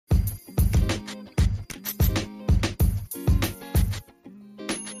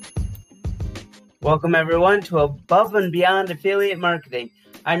Welcome, everyone, to Above and Beyond Affiliate Marketing.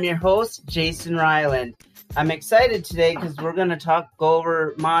 I'm your host, Jason Ryland. I'm excited today because we're going to go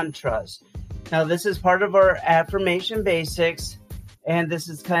over mantras. Now, this is part of our affirmation basics, and this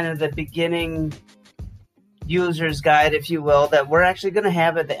is kind of the beginning user's guide, if you will, that we're actually going to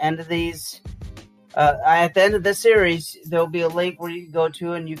have at the end of these. At the end of this series, there'll be a link where you can go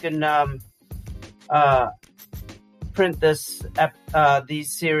to and you can print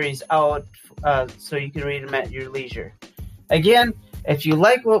these series out so you can read them at your leisure. Again, if you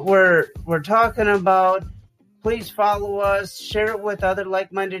like what we're talking about, please follow us, share it with other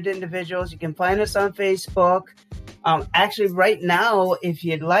like-minded individuals. You can find us on Facebook. Actually, right now, if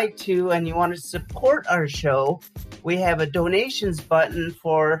you'd like to and you want to support our show, we have a donations button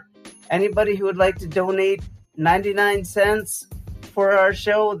for anybody who would like to donate 99 cents for our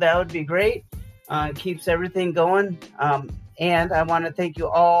show. That would be great. Keeps everything going. And I want to thank you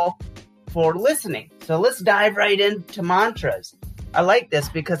all for listening. So let's dive right into mantras. I like this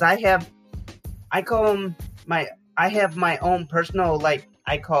because I have my own personal,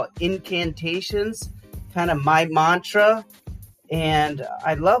 I call incantations, kind of my mantra. And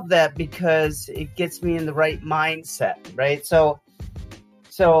I love that because it gets me in the right mindset, right? So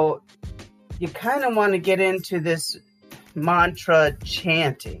you kind of want to get into this mantra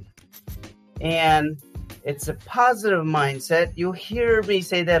chanting. And it's a positive mindset. You'll hear me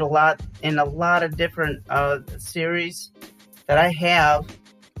say that a lot in a lot of different series that I have.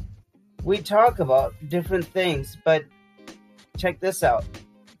 We talk about different things, but check this out.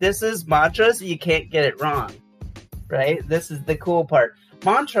 This is mantras. You can't get it wrong, right? This is the cool part.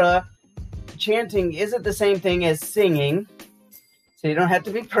 Mantra chanting isn't the same thing as singing, so you don't have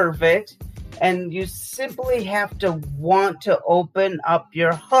to be perfect. And you simply have to want to open up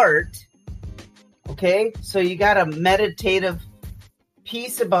your heart. Okay, so you got a meditative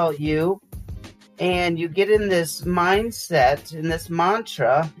piece about you, and you get in this mindset, in this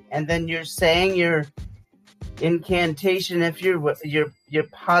mantra, and then you're saying your incantation. If your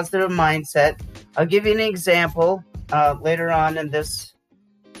positive mindset, I'll give you an example later on in this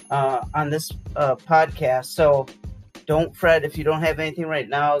podcast. So don't fret if you don't have anything right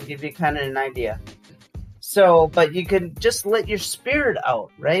now. I'll give you kind of an idea. So, but you can just let your spirit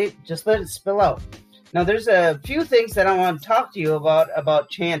out, right? Just let it spill out. Now, there's a few things that I want to talk to you about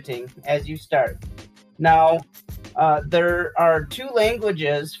chanting as you start. Now, there are two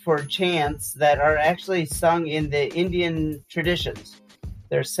languages for chants that are actually sung in the Indian traditions.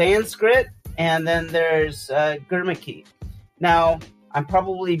 There's Sanskrit, and then there's Gurmukhi. Now, I'm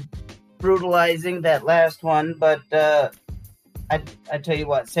probably brutalizing that last one, but I tell you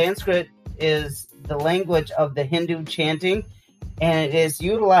what, Sanskrit is the language of the Hindu chanting, and it is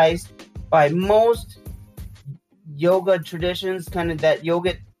utilized by most yoga traditions, kind of that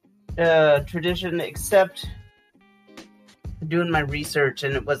yogic tradition, except doing my research,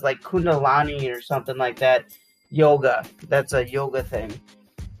 and it was like Kundalini or something like that. Yoga, that's a yoga thing.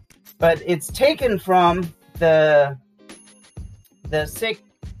 But it's taken from the Sikh,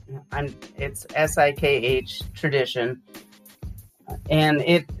 it's Sikh tradition, and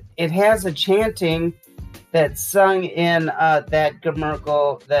it has a chanting that's sung in that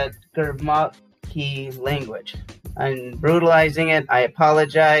Gurmukhi language. I'm brutalizing it. I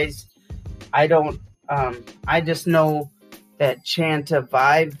apologize. I just know that chant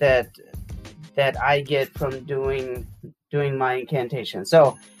vibe that I get from doing my incantation.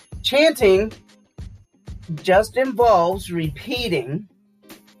 So chanting just involves repeating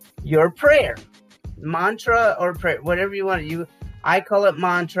your prayer, mantra or prayer, whatever you want. I call it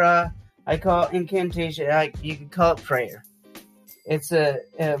mantra. I call it incantation. You can call it prayer. It's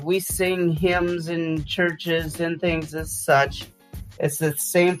we sing hymns in churches and things as such. It's the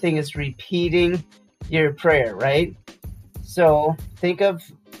same thing as repeating your prayer, right? So think of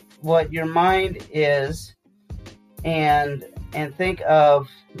what your mind is, and think of,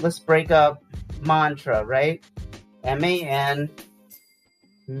 let's break up mantra, right? M-A-N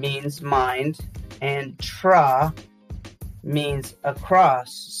means mind, and tra means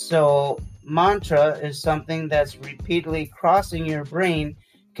across. So mantra is something that's repeatedly crossing your brain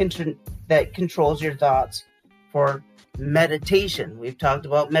that controls your thoughts for meditation. We've talked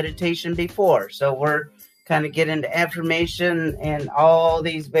about meditation before, so we're kind of getting into affirmation and all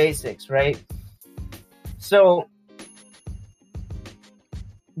these basics, right? So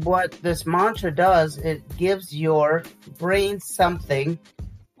what this mantra does, it gives your brain something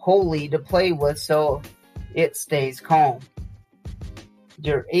holy to play with so it stays calm.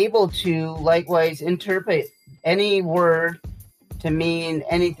 You're able to likewise interpret any word to mean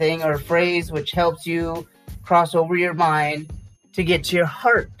anything or phrase, which helps you cross over your mind to get to your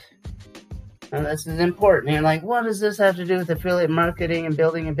heart. And this is important. And you're like, what does this have to do with affiliate marketing and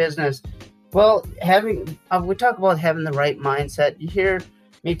building a business? Well, we talk about having the right mindset. You hear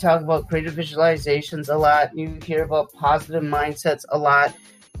me talk about creative visualizations a lot. You hear about positive mindsets a lot.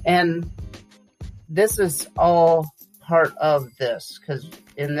 And this is all part of this, because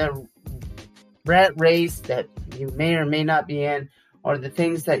in the rat race that you may or may not be in, or the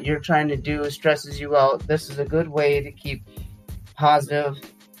things that you're trying to do stresses you out, this is a good way to keep positive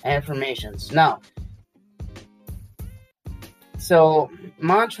affirmations. Now, so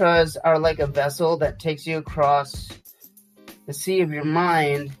mantras are like a vessel that takes you across the sea of your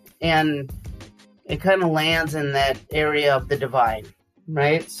mind, and it kind of lands in that area of the divine,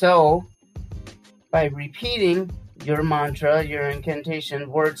 right? So by repeating your mantra, your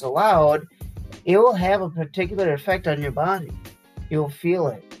incantation words aloud, it will have a particular effect on your body. You'll feel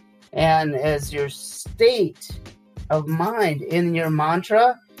it. And as your state of mind in your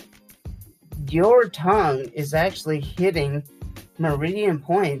mantra, your tongue is actually hitting meridian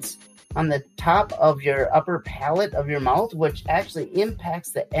points on the top of your upper palate of your mouth, which actually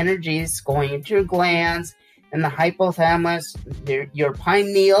impacts the energies going into your glands and the hypothalamus, your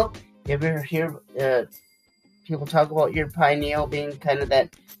pineal. You ever hear people talk about your pineal being kind of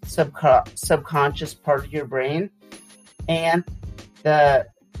that subconscious part of your brain? And the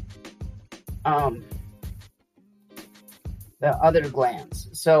other glands.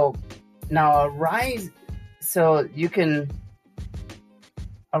 So now so you can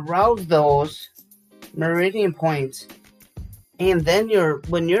arouse those meridian points, and then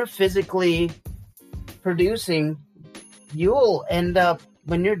when you're physically producing, you'll end up,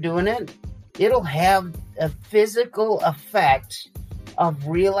 when you're doing it, it'll have a physical effect of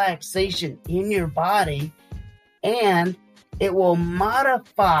relaxation in your body, and it will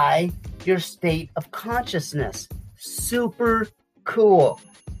modify your state of consciousness. Super cool,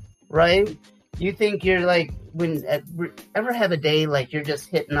 right? You think you're like, ever have a day like you're just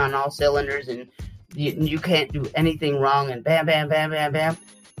hitting on all cylinders and you can't do anything wrong, and bam, bam, bam, bam, bam,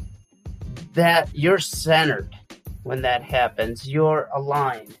 that you're centered when that happens. You're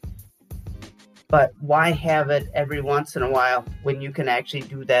aligned. But why have it every once in a while when you can actually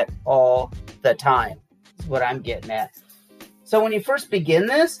do that all the time? Is what I'm getting at. So when you first begin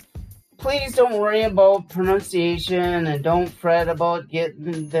this, please don't worry about pronunciation and don't fret about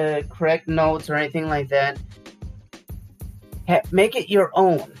getting the correct notes or anything like that. Make it your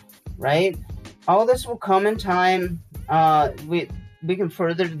own, right? All this will come in time. We can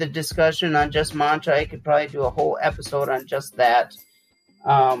further the discussion on just mantra. I could probably do a whole episode on just that.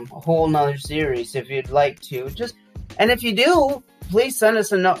 A whole nother series if you'd like to. And if you do, please send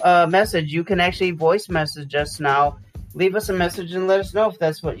us a message. You can actually voice message us now. Leave us a message and let us know if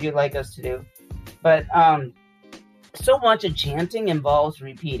that's what you'd like us to do. But so much of chanting involves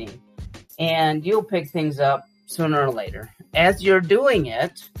repeating, and you'll pick things up sooner or later. As you're doing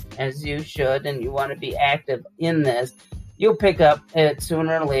it, as you should, and you want to be active in this, you'll pick up it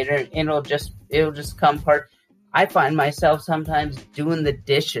sooner or later, and it'll just come part. I find myself sometimes doing the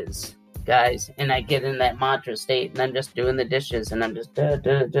dishes, guys, and I get in that mantra state, and I'm just doing the dishes, and I'm just da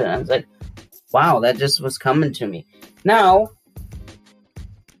da da. I was like, wow, that just was coming to me. Now,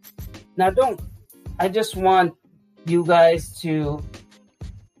 I just want you guys to,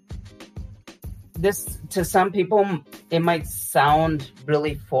 to some people, it might sound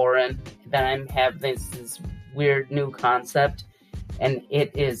really foreign that I'm having this weird new concept, and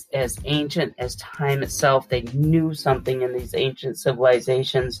it is as ancient as time itself. They knew something in these ancient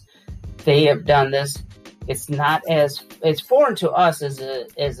civilizations. They have done this. It's foreign to us as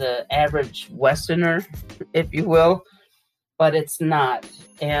a average Westerner, if you will, but it's not.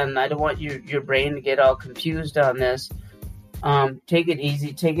 And I don't want your brain to get all confused on this. Take it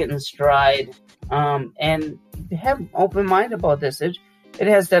easy, take it in stride, and have an open mind about this. It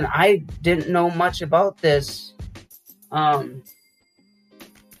has done. I didn't know much about this. My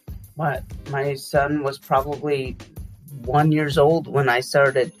son was probably 1 year old when I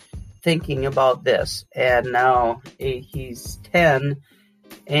started thinking about this, and now he's 10,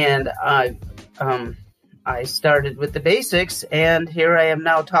 and I started with the basics, and here I am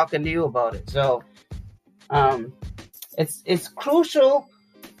now talking to you about it. So it's crucial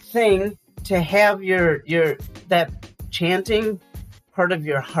thing to have your that chanting part of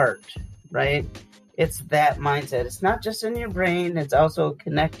your heart, right? It's that mindset. It's not just in your brain, it's also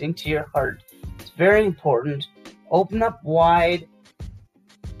connecting to your heart. It's very important. Open up wide.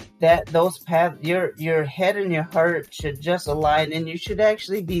 Those paths, your head and your heart should just align, and you should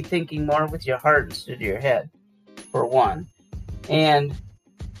actually be thinking more with your heart instead of your head, for one. And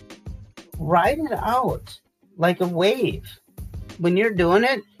ride it out like a wave. When you're doing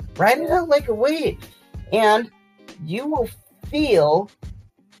it, Ride it out like a wave. And you will feel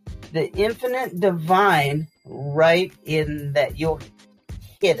the infinite divine right in that. You'll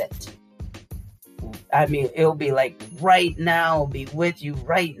hit it. I mean, it'll be like right now, it'll be with you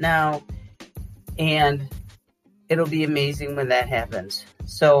right now. And it'll be amazing when that happens.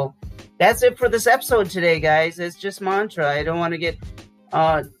 So that's it for this episode today, guys. It's just mantra. I don't want to get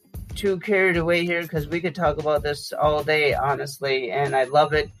too carried away here because we could talk about this all day, honestly. And I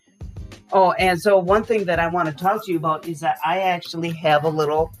love it. Oh, and so one thing that I want to talk to you about is that I actually have a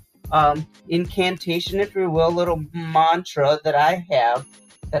little incantation, if you will, a little mantra that I have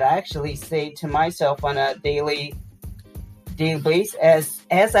that I actually say to myself on a daily basis.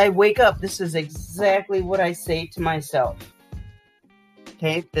 As I wake up, this is exactly what I say to myself.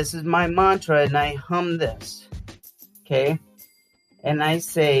 Okay, this is my mantra, and I hum this. Okay, and I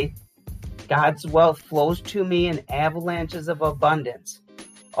say, God's wealth flows to me in avalanches of abundance.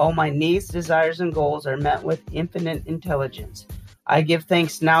 All my needs, desires, and goals are met with infinite intelligence. I give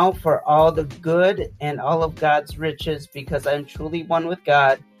thanks now for all the good and all of God's riches because I'm truly one with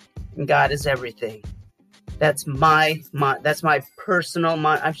God, and God is everything. That's my personal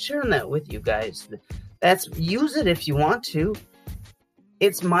mantra. I'm sharing that with you guys. Use it if you want to.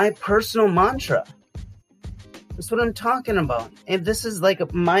 It's my personal mantra. That's what I'm talking about. And this is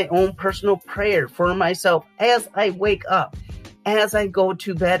like my own personal prayer for myself as I wake up, as I go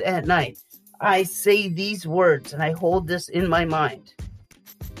to bed at night. I say these words and I hold this in my mind.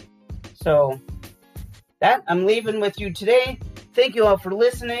 So that I'm leaving with you today. Thank you all for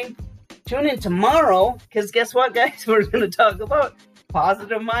listening. Tune in tomorrow because guess what, guys? We're going to talk about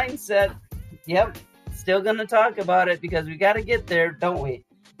positive mindset. Yep. Still going to talk about it because we got to get there, don't we?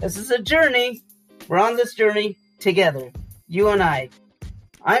 This is a journey. We're on this journey together. You and I.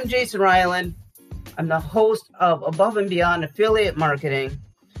 I'm Jason Ryland. I'm the host of Above and Beyond Affiliate Marketing.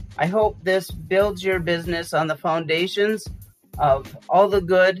 I hope this builds your business on the foundations of all the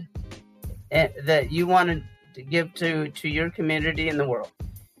good that you want to give to your community and the world.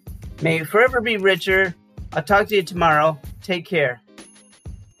 May you forever be richer. I'll talk to you tomorrow. Take care.